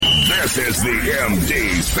This is the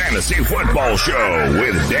MD's Fantasy Football Show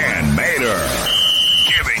with Dan Mater,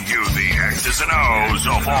 giving you the X's and O's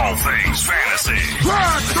of all things fantasy.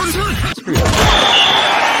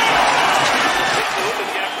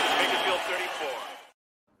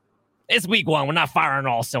 It's week one. We're not firing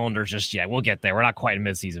all cylinders just yet. We'll get there. We're not quite in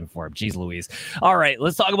midseason for him. Jeez Louise. All right,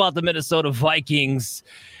 let's talk about the Minnesota Vikings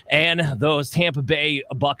and those Tampa Bay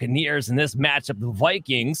Buccaneers. In this matchup, the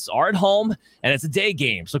Vikings are at home, and it's a day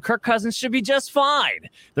game, so Kirk Cousins should be just fine.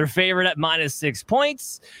 They're favored at -6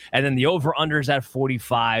 points, and then the over-under is at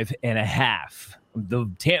 45.5.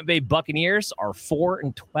 The Tampa Bay Buccaneers are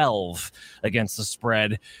 4-12 against the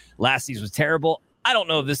spread. Last season was terrible. I don't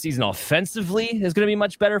know if this season offensively is going to be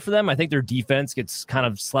much better for them. I think their defense gets kind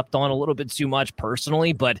of slept on a little bit too much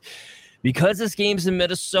personally, but because this game's in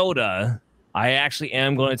Minnesota, I actually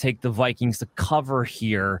am going to take the Vikings to cover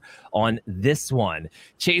here on this one.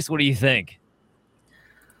 Chase, what do you think?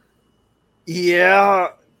 Yeah,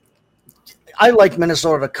 I like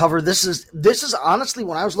Minnesota to cover. This is honestly,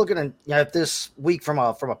 when I was looking at this week from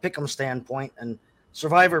a pick'em standpoint and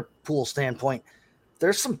survivor pool standpoint,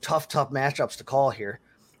 there's some tough matchups to call here.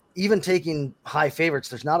 Even taking high favorites,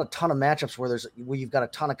 there's not a ton of matchups where you've got a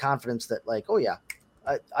ton of confidence that, like, oh yeah,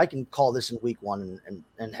 I can call this in week one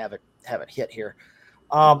and have it hit here.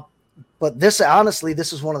 But this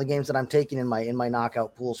is one of the games that I'm taking in my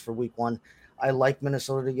knockout pools for week one. I like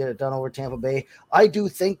Minnesota to get it done over Tampa Bay. I do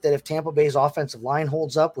think that if Tampa Bay's offensive line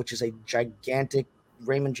holds up, which is a gigantic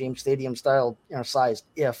Raymond James Stadium style, sized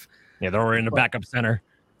if. Yeah, they're in the backup center.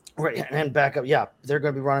 Right, and backup, yeah, they're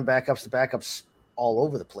going to be running backups to backups all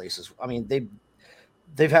over the places. I mean, they've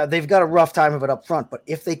got a rough time of it up front, but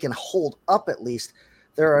if they can hold up, at least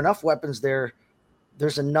there are enough weapons there.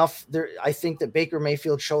 There's enough there. I think that Baker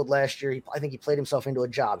Mayfield showed last year. I think he played himself into a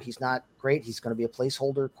job. He's not great. He's going to be a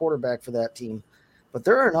placeholder quarterback for that team, but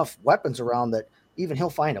there are enough weapons around that even he'll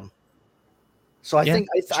find them. So I think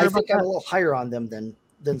I'm a little higher on them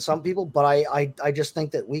than some people, but I just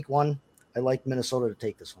think that week one, I like Minnesota to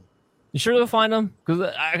take this one. You sure they'll find him?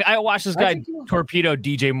 Because I watched this guy torpedo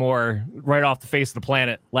DJ Moore right off the face of the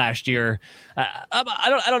planet last year. I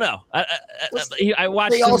don't know. I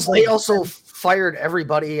watched. They also fired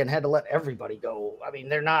everybody and had to let everybody go. I mean,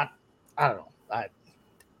 they're not. I don't know.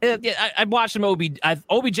 I watched him.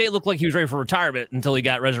 OBJ looked like he was ready for retirement until he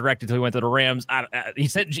got resurrected. Until he went to the Rams. He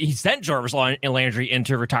sent Jarvis Landry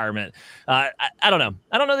into retirement. I don't know.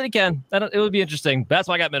 I don't know that he can. It would be interesting. That's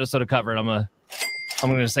why I got Minnesota covered. I'm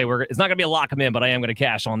going to say it's not going to be a lock him in, but I am going to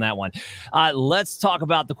cash on that one. Let's talk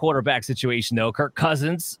about the quarterback situation, though. Kirk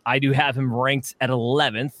Cousins, I do have him ranked at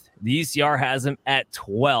 11th. The ECR has him at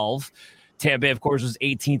 12. Tampa Bay, of course, was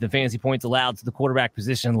 18th in fantasy points allowed to the quarterback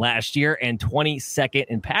position last year and 22nd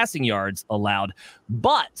in passing yards allowed.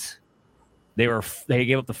 But they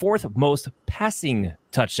gave up the fourth most passing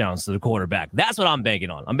touchdowns to the quarterback. That's what I'm banking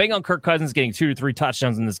on. I'm banking on Kirk Cousins getting 2 to 3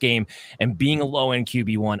 touchdowns in this game and being a low-end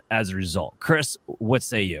QB1 as a result. Chris, what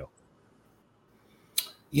say you?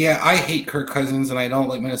 Yeah, I hate Kirk Cousins, and I don't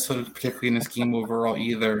like Minnesota particularly in this game overall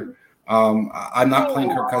either. I'm not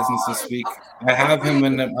playing Kirk Cousins this week. I have him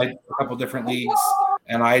in a couple different leagues,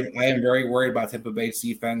 and I am very worried about Tampa Bay's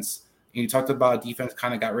defense. You talked about defense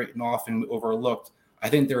kind of got written off and overlooked. I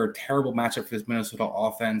think they're a terrible matchup for this Minnesota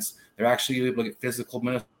offense. They're actually able to get physical.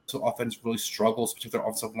 Minnesota offense really struggles, particularly their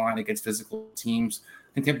offensive line against physical teams.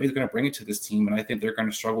 I think Tampa Bay is going to bring it to this team, and I think they're going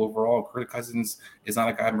to struggle overall. Kirk Cousins is not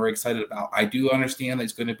a guy I'm very excited about. I do understand that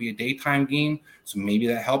it's going to be a daytime game, so maybe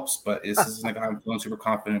that helps, but this isn't a guy I'm feeling super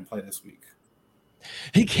confident in play this week.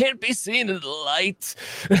 He can't be seen in the light.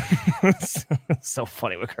 So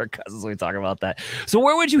funny with Kirk Cousins when we talk about that. So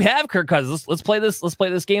where would you have Kirk Cousins? Let's play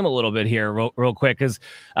this game a little bit here real quick because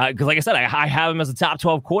like I said, I have him as a top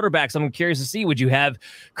 12 quarterback. So I'm curious to see, would you have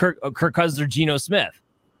Kirk Cousins or Geno Smith?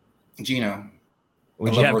 Geno.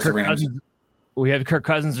 Would you have Kirk Cousins? We have Kirk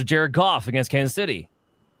Cousins or Jared Goff against Kansas City.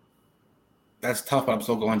 That's tough, but I'm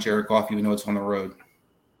still going Jared Goff even though it's on the road.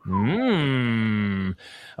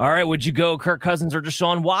 All right. Would you go Kirk Cousins or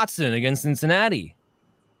Deshaun Watson against Cincinnati?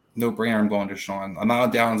 No brainer. I'm going Deshaun. I'm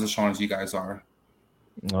not down as Deshaun as you guys are.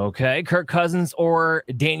 Okay. Kirk Cousins or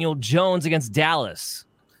Daniel Jones against Dallas?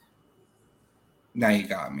 Now you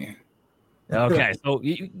got me. Okay, so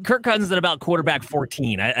Kirk Cousins at about quarterback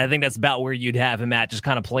 14. I think that's about where you'd have him at, just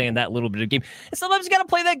kind of playing that little bit of game. And sometimes you got to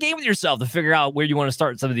play that game with yourself to figure out where you want to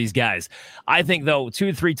start some of these guys. I think, though, 2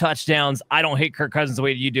 to 3 touchdowns. I don't hate Kirk Cousins the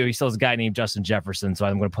way you do. He still has a guy named Justin Jefferson, so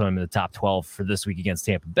I'm going to put him in the top 12 for this week against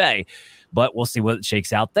Tampa Bay. But we'll see what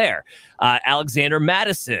shakes out there. Alexander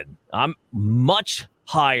Madison. I'm much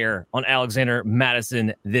higher on Alexander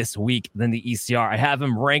Madison this week than the ECR. I have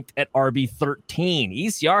him ranked at RB13.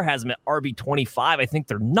 ECR has him at RB25. I think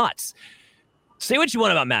they're nuts. Say what you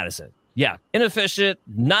want about Madison. Yeah, inefficient,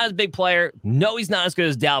 not as big player. No, he's not as good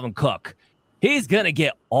as Dalvin Cook. He's going to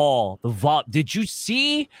get all the vol. Did you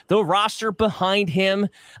see the roster behind him?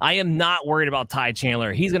 I am not worried about Ty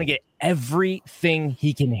Chandler. He's going to get everything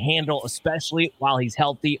he can handle, especially while he's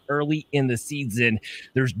healthy early in the season.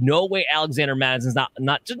 There's no way Alexander Madison's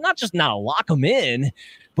not just not a lock him in,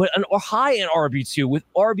 but an high in RB2 with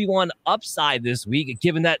RB1 upside this week,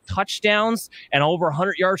 given that touchdowns and over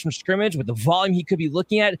 100 yards from scrimmage with the volume he could be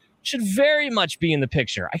looking at should very much be in the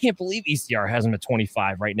picture. I can't believe ECR has him at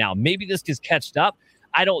 25 right now. Maybe this gets catched up.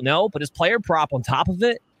 I don't know, but his player prop on top of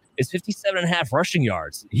it is 57.5 rushing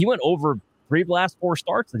yards. He went over 3 of the last 4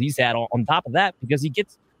 starts that he's had on top of that because he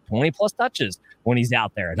gets 20 plus touches when he's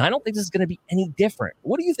out there. And I don't think this is going to be any different.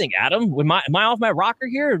 What do you think, Adam? Am I off my rocker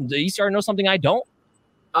here? Does ECR know something I don't?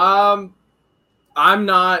 I'm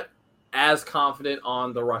not as confident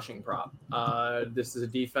on the rushing prop. This is a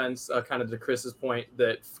defense, kind of to Chris's point,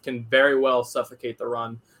 that can very well suffocate the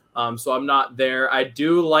run. So I'm not there. I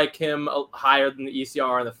do like him higher than the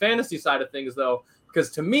ECR on the fantasy side of things, though,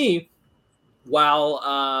 because to me, while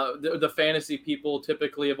the fantasy people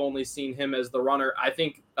typically have only seen him as the runner, I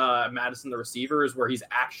think Madison, the receiver, is where he's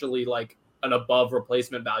actually like an above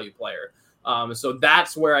replacement value player. So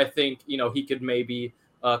that's where I think, he could maybe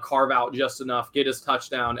carve out just enough, get his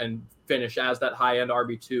touchdown, and finish as that high-end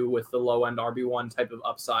RB2 with the low-end RB1 type of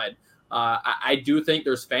upside. I do think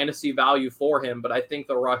there's fantasy value for him, but I think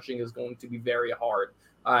the rushing is going to be very hard.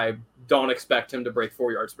 I don't expect him to break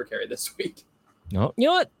 4 yards per carry this week. No, you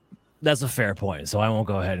know what? That's a fair point, so I won't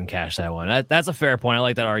go ahead and cash that one. That's a fair point. I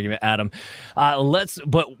like that argument, Adam.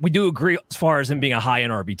 But we do agree as far as him being a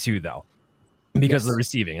high-end RB2, though, because of the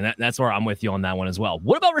receiving, and that's where I'm with you on that one as well.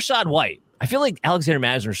 What about Rachaad White? I feel like Alexander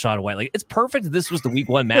Madison and Rachaad White, it's perfect that this was the week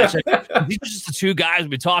 1 matchup. These are just the 2 guys we've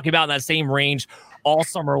been talking about in that same range all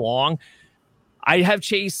summer long. I have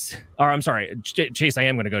Chase, I am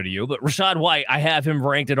going to go to you, but Rachaad White, I have him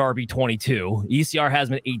ranked at RB22. ECR has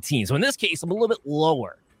him at 18. So in this case, I'm a little bit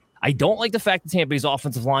lower. I don't like the fact that Tampa Bay's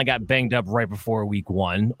offensive line got banged up right before week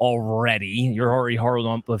 1 already. You're already hard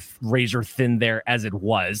on with razor thin there as it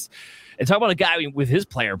was. And talk about a guy with his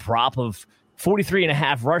player prop of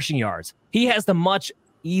 43.5 rushing yards. He has the much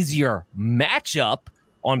easier matchup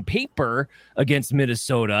on paper against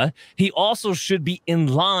Minnesota. He also should be in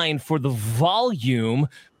line for the volume,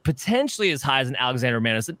 potentially as high as an Alexander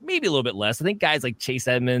Madison, maybe a little bit less. I think guys like Chase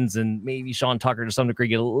Edmonds and maybe Sean Tucker to some degree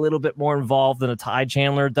get a little bit more involved than a Ty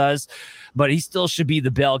Chandler does, but he still should be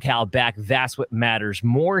the bell cow back. That's what matters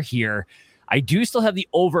more here. I do still have the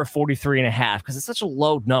over 43.5 because it's such a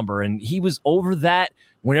low number, and he was over that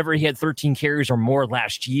whenever he had 13 carries or more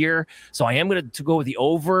last year. So I am going to go with the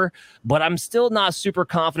over, but I'm still not super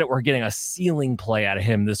confident we're getting a ceiling play out of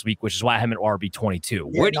him this week, which is why I'm at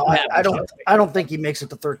RB22. I don't think he makes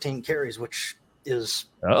it to 13 carries, which is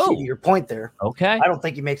your point there. Okay. I don't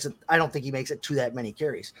think he makes it to that many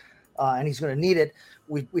carries. And he's going to need it.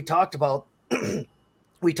 We talked about that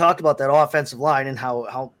offensive line and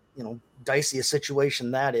how dicey a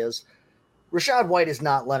situation that is. Rachaad White is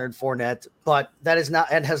not Leonard Fournette, but that is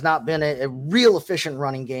not and has not been a real efficient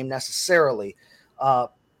running game necessarily.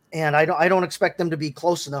 And I don't expect them to be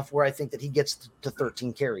close enough where I think that he gets to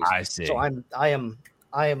 13 carries. I see. So I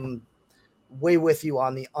am way with you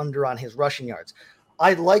on the under on his rushing yards.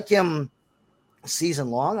 I like him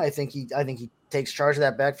season long. I think he takes charge of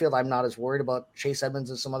that backfield. I'm not as worried about Chase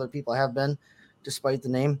Edmonds as some other people have been, despite the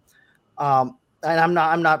name. And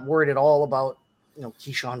I'm not worried at all about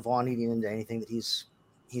Keyshawn Vaughn eating into anything that he's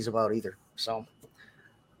about either. So,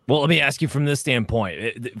 well, let me ask you from this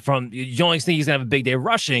standpoint. From you only think he's gonna have a big day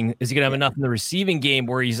rushing. Is he gonna have enough in the receiving game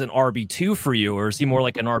where he's an RB2 for you, or is he more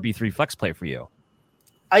like an RB3 flex play for you?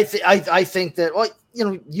 I think that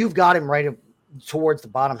you've got him right towards the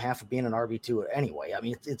bottom half of being an RB2 anyway. I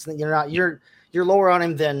mean, you're lower on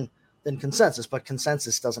him than consensus, but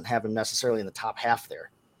consensus doesn't have him necessarily in the top half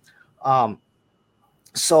there.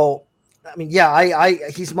 So. I mean, yeah,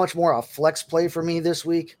 he's much more a flex play for me this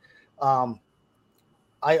week. I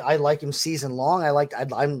like him season long.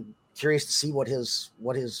 I'm curious to see what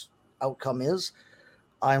his outcome is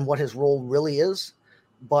and what his role really is.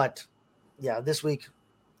 But yeah, this week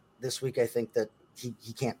I think that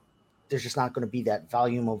he can't. There's just not going to be that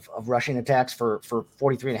volume of rushing attacks for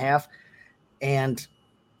 43.5. And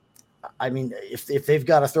I mean, if they've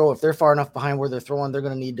got to throw, if they're far enough behind where they're throwing, they're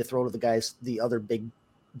going to need to throw to the other big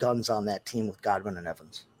guns on that team with Godwin and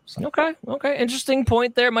Evans. So. Okay. Interesting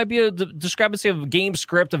point there. Might be a discrepancy of game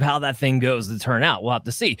script of how that thing goes to turn out. We'll have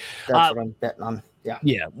to see. That's what I'm betting on.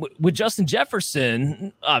 Yeah. With Justin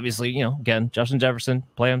Jefferson, obviously, again, Justin Jefferson,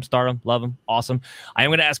 play him, start him, love him, awesome. I am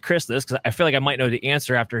going to ask Chris this because I feel like I might know the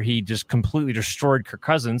answer after he just completely destroyed Kirk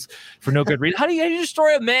Cousins for no good reason. How do you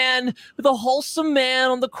destroy a man with a wholesome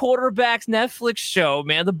man on the quarterback's Netflix show,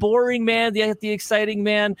 man? The boring man, the exciting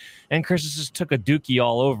man. And Chris just took a dookie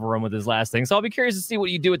all over him with his last thing. So I'll be curious to see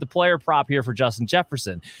what you do with the player prop here for Justin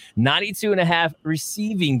Jefferson. 92.5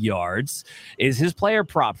 receiving yards is his player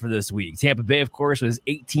prop for this week. Tampa Bay, of course, was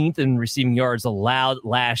 18th in receiving yards allowed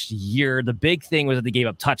last year. The big thing was that they gave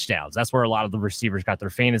up touchdowns. That's where a lot of the receivers got their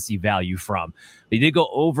fantasy value from. They did go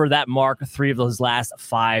over that mark 3 of those last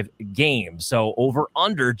 5 games. So over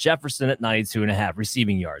under Jefferson at 92.5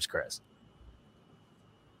 receiving yards, Chris.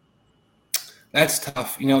 That's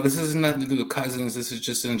tough. This is nothing to do with Cousins. This is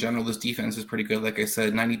just in general. This defense is pretty good. Like I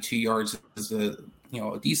said, 92 yards is a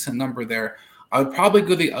decent number there. I would probably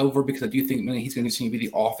go the over because I do think he's going to continue to be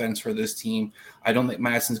the offense for this team. I don't think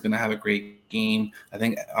Madison's going to have a great game. I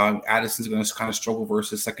think Addison's going to kind of struggle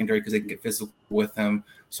versus secondary because they can get physical with him.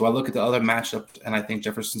 So I look at the other matchup, and I think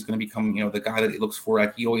Jefferson's going to become, the guy that he looks for,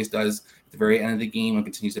 like he always does at the very end of the game, and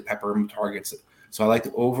continues to pepper him with targets. So I like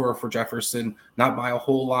the over for Jefferson, not by a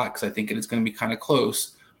whole lot because I think it's going to be kind of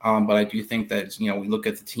close. But I do think that, we look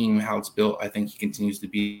at the team, how it's built. I think he continues to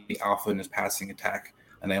be the alpha in his passing attack.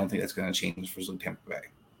 And I don't think that's going to change for Tampa Bay.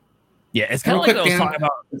 Yeah, it's kind of like I was talking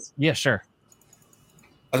about. Yeah, sure.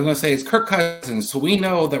 I was going to say it's Kirk Cousins. So we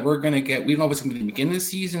know that we don't know if it's going to be the beginning of the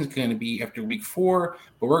season. It's going to be after week 4.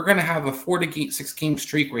 But we're going to have a 4 to 6 game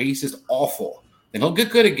streak where he's just awful. Then he'll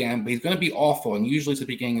get good again, but he's going to be awful. And usually it's the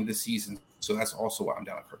beginning of the season. So that's also why I'm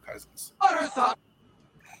down with Kirk Cousins.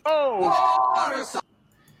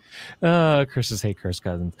 Chris hate Kirk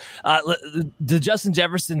Cousins. The Justin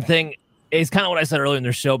Jefferson thing is kind of what I said earlier in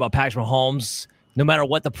their show about Patrick Mahomes. No matter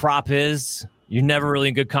what the prop is, you're never really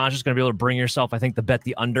in good conscience going to be able to bring yourself, I think, to bet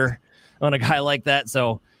the under on a guy like that.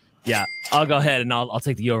 So, yeah, I'll go ahead and I'll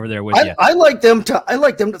take the over there with you. I like them to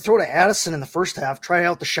throw to Addison in the first half, try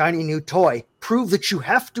out the shiny new toy, prove that you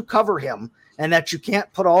have to cover him and that you can't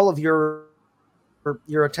put all of your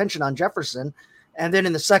attention on Jefferson. And then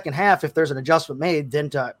in the second half, if there's an adjustment made, then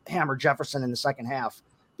to hammer Jefferson in the second half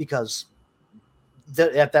because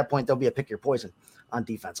at that point, there'll be a pick your poison on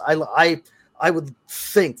defense. I would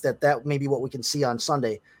think that may be what we can see on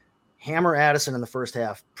Sunday. Hammer Addison in the first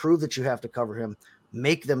half, prove that you have to cover him,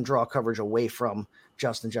 make them draw coverage away from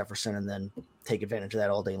Justin Jefferson, and then take advantage of that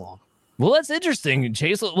all day long. Well, that's interesting,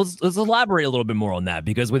 Chase. Let's elaborate a little bit more on that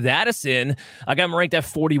because with Addison, I got him ranked at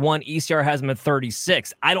 41. ECR has him at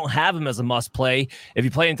 36. I don't have him as a must play. If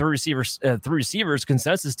you play in three receivers,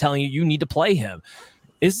 consensus is telling you need to play him.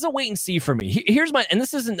 This is a wait and see for me. Here's and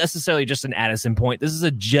this isn't necessarily just an Addison point. This is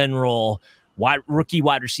a general rookie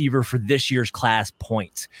wide receiver for this year's class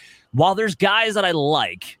point. While there's guys that I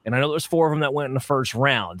like, and I know there's 4 of them that went in the first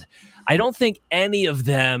round, I don't think any of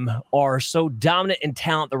them are so dominant in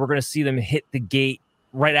talent that we're going to see them hit the gate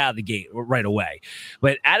right out of the gate right away.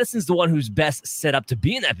 But Addison's the one who's best set up to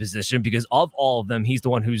be in that position because of all of them, he's the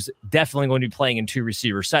one who's definitely going to be playing in 2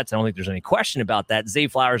 receiver sets. I don't think there's any question about that. Zay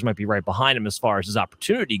Flowers might be right behind him as far as his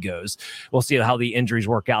opportunity goes. We'll see how the injuries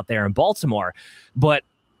work out there in Baltimore. But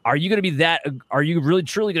are you really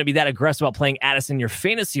truly going to be that aggressive about playing Addison in your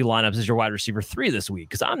fantasy lineups as your wide receiver 3 this week?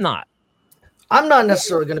 Because I'm not. I'm not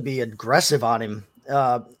necessarily going to be aggressive on him,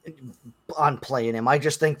 on playing him. I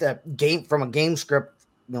just think that from a game script,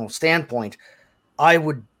 standpoint, I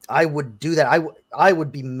would do that. I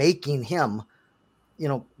would be making him,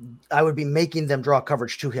 I would be making them draw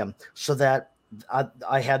coverage to him so that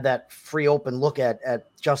I had that free open look at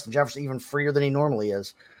Justin Jefferson, even freer than he normally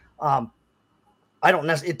is. That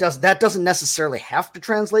doesn't necessarily have to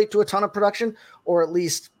translate to a ton of production or at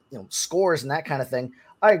least, scores and that kind of thing.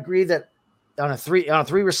 I agree that on a three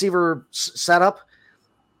receiver setup,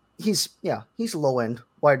 he's low end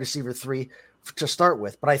wide receiver 3 to start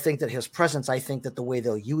with. But I think that his presence, the way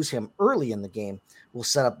they'll use him early in the game will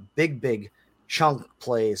set up big chunk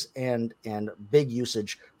plays and big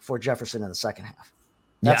usage for Jefferson in the second half.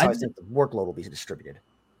 That's how I think the workload will be distributed.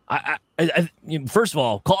 First of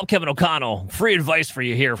all, call up Kevin O'Connell. Free advice for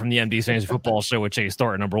you here from the MD's Fantasy Football Show with Chase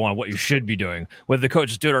Thornton. Number 1, what you should be doing. Whether the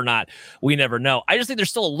coaches do it or not, we never know. I just think there's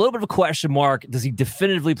still a little bit of a question mark. Does he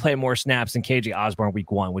definitively play more snaps than KJ Osborne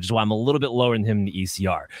week 1, which is why I'm a little bit lower than him in the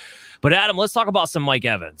ECR. But Adam, let's talk about some Mike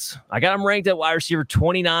Evans. I got him ranked at wide receiver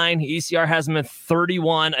 29. ECR has him at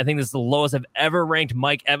 31. I think this is the lowest I've ever ranked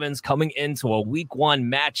Mike Evans coming into a week 1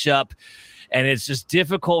 matchup. And it's just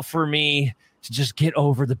difficult for me to just get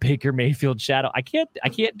over the Baker Mayfield shadow. I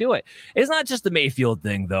can't do it. It's not just the Mayfield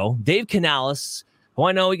thing, though. Dave Canales, who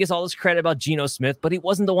I know he gets all this credit about Geno Smith, but he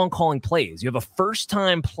wasn't the one calling plays. You have a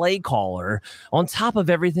first-time play caller on top of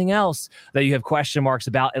everything else that you have question marks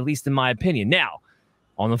about, at least in my opinion. Now,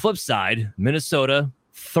 on the flip side, Minnesota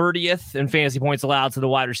 30th in fantasy points allowed to the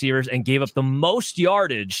wide receivers and gave up the most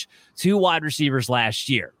yardage to wide receivers last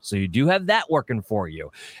year. So you do have that working for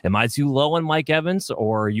you. Am I too low on Mike Evans,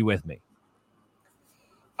 or are you with me?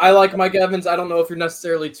 I like Mike Evans. I don't know if you're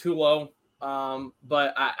necessarily too low,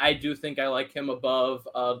 but I do think I like him above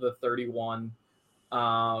the 31.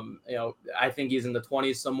 I think he's in the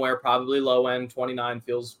 20s somewhere, probably low end. 29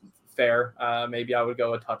 feels fair. Maybe I would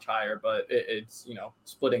go a touch higher, but it's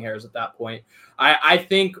splitting hairs at that point. I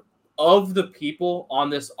think of the people on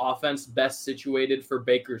this offense best situated for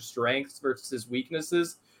Baker's strengths versus his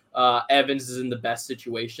weaknesses, Evans is in the best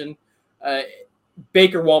situation.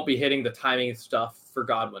 Baker won't be hitting the timing stuff for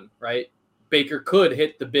Godwin, right? Baker could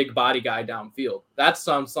hit the big body guy downfield. That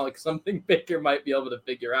sounds like something Baker might be able to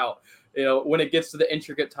figure out. When it gets to the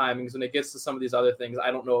intricate timings, when it gets to some of these other things,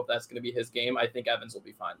 I don't know if that's going to be his game. I think Evans will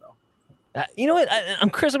be fine, though. You know what? I'm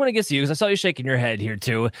Chris. I'm going to get to you because I saw you shaking your head here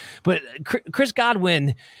too. But Chris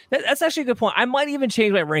Godwin, that's actually a good point. I might even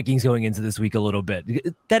change my rankings going into this week a little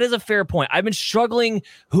bit. That is a fair point. I've been struggling.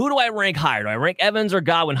 Who do I rank higher? Do I rank Evans or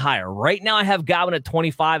Godwin higher? Right now, I have Godwin at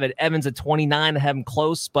 25 and Evans at 29. I have him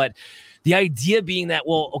close, but the idea being that,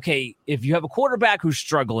 well, okay, if you have a quarterback who's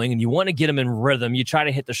struggling and you want to get him in rhythm, you try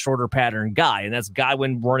to hit the shorter pattern guy, and that's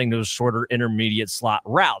Godwin running those shorter intermediate slot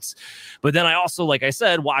routes. But then I also, like I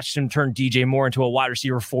said, watched him turn DJ Moore into a wide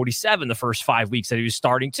receiver 47 the first 5 weeks that he was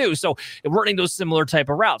starting too. So running those similar type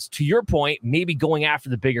of routes. To your point, maybe going after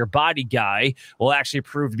the bigger body guy will actually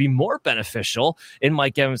prove to be more beneficial in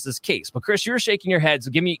Mike Evans' case. But Chris, you're shaking your head,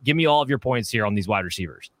 so give me all of your points here on these wide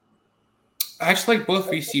receivers. I actually like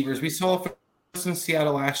both receivers. We saw in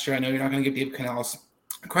Seattle last year. I know you're not going to give Dave Canales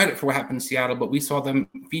credit for what happened in Seattle, but we saw them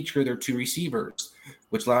feature their two receivers,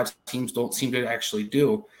 which a lot of teams don't seem to actually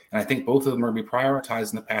do. And I think both of them are going to be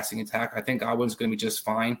prioritized in the passing attack. I think Godwin's going to be just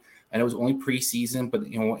fine. I know it was only preseason, but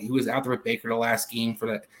he was out there with Baker the last game for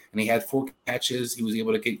that, and he had 4 catches. He was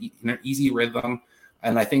able to get an easy rhythm,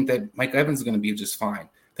 and I think that Mike Evans is going to be just fine.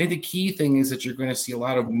 I think the key thing is that you're going to see a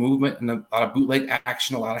lot of movement and a lot of bootleg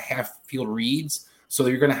action, a lot of half-field reads. So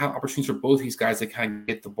you're going to have opportunities for both these guys to kind of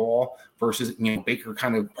get the ball versus Baker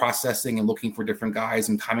kind of processing and looking for different guys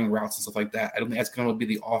and timing routes and stuff like that. I don't think that's going to be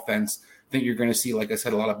the offense. I think you're going to see, like I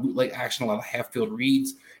said, a lot of bootleg action, a lot of half-field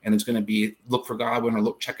reads, and it's going to be look for Godwin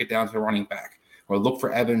or check it down to the running back, or look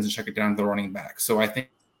for Evans and check it down to the running back. So I think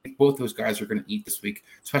both those guys are going to eat this week,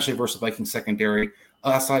 especially versus Vikings secondary.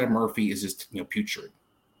 Outside of Murphy is just putrid.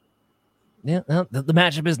 Yeah, the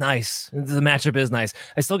matchup is nice. The matchup is nice.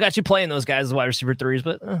 I still got you playing those guys as wide receiver 3s,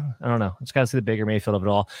 but I don't know. I just got to see the Baker Mayfield of it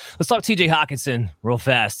all. Let's talk TJ Hawkinson real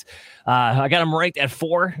fast. I got him ranked at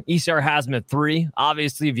 4. ECR has him at 3.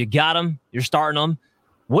 Obviously, if you got him, you're starting him.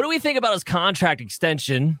 What do we think about his contract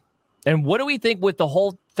extension? And what do we think with the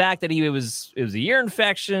whole fact that it was a ear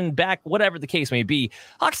infection, back, whatever the case may be?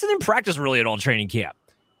 Hawkinson didn't practice really at all training camp.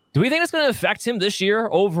 Do we think it's going to affect him this year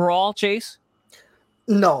overall, Chase?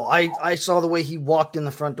 No, I saw the way he walked in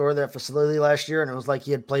the front door of that facility last year, and it was like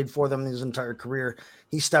he had played for them his entire career.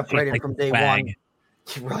 He stepped right in from day one.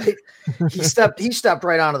 Right. He stepped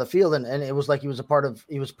right onto the field, and it was like he was part of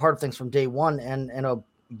things from day one, and a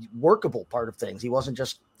workable part of things. He wasn't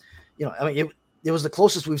just, it was the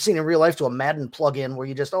closest we've seen in real life to a Madden plug-in where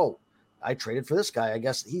you just, I traded for this guy. I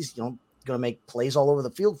guess he's going to make plays all over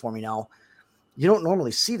the field for me now. You don't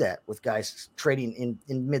normally see that with guys trading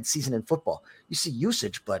in mid-season in football. You see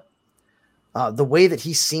usage, but the way that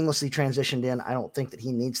he seamlessly transitioned in, I don't think that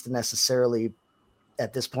he needs to necessarily,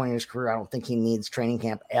 at this point in his career, I don't think he needs training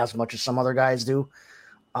camp as much as some other guys do.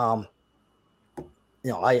 I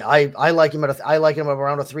like him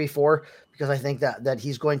around a 3-4 because I think that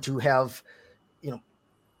he's going to have,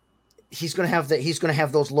 he's going to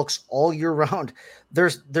have those looks all year round.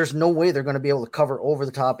 There's no way they're going to be able to cover over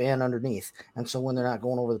the top and underneath. And so when they're not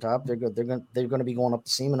going over the top, they're going to be going up the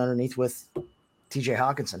seam and underneath with TJ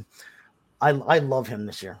Hawkinson. I love him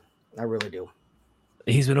this year. I really do.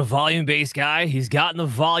 He's been a volume-based guy. He's gotten the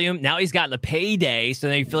volume. Now he's gotten the payday, so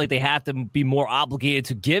they feel like they have to be more obligated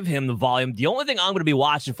to give him the volume. The only thing I'm going to be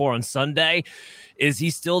watching for on Sunday is he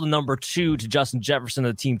still the number 2 to Justin Jefferson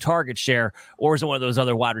of the team target share, or is it one of those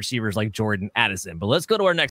other wide receivers like Jordan Addison? But let's go to our next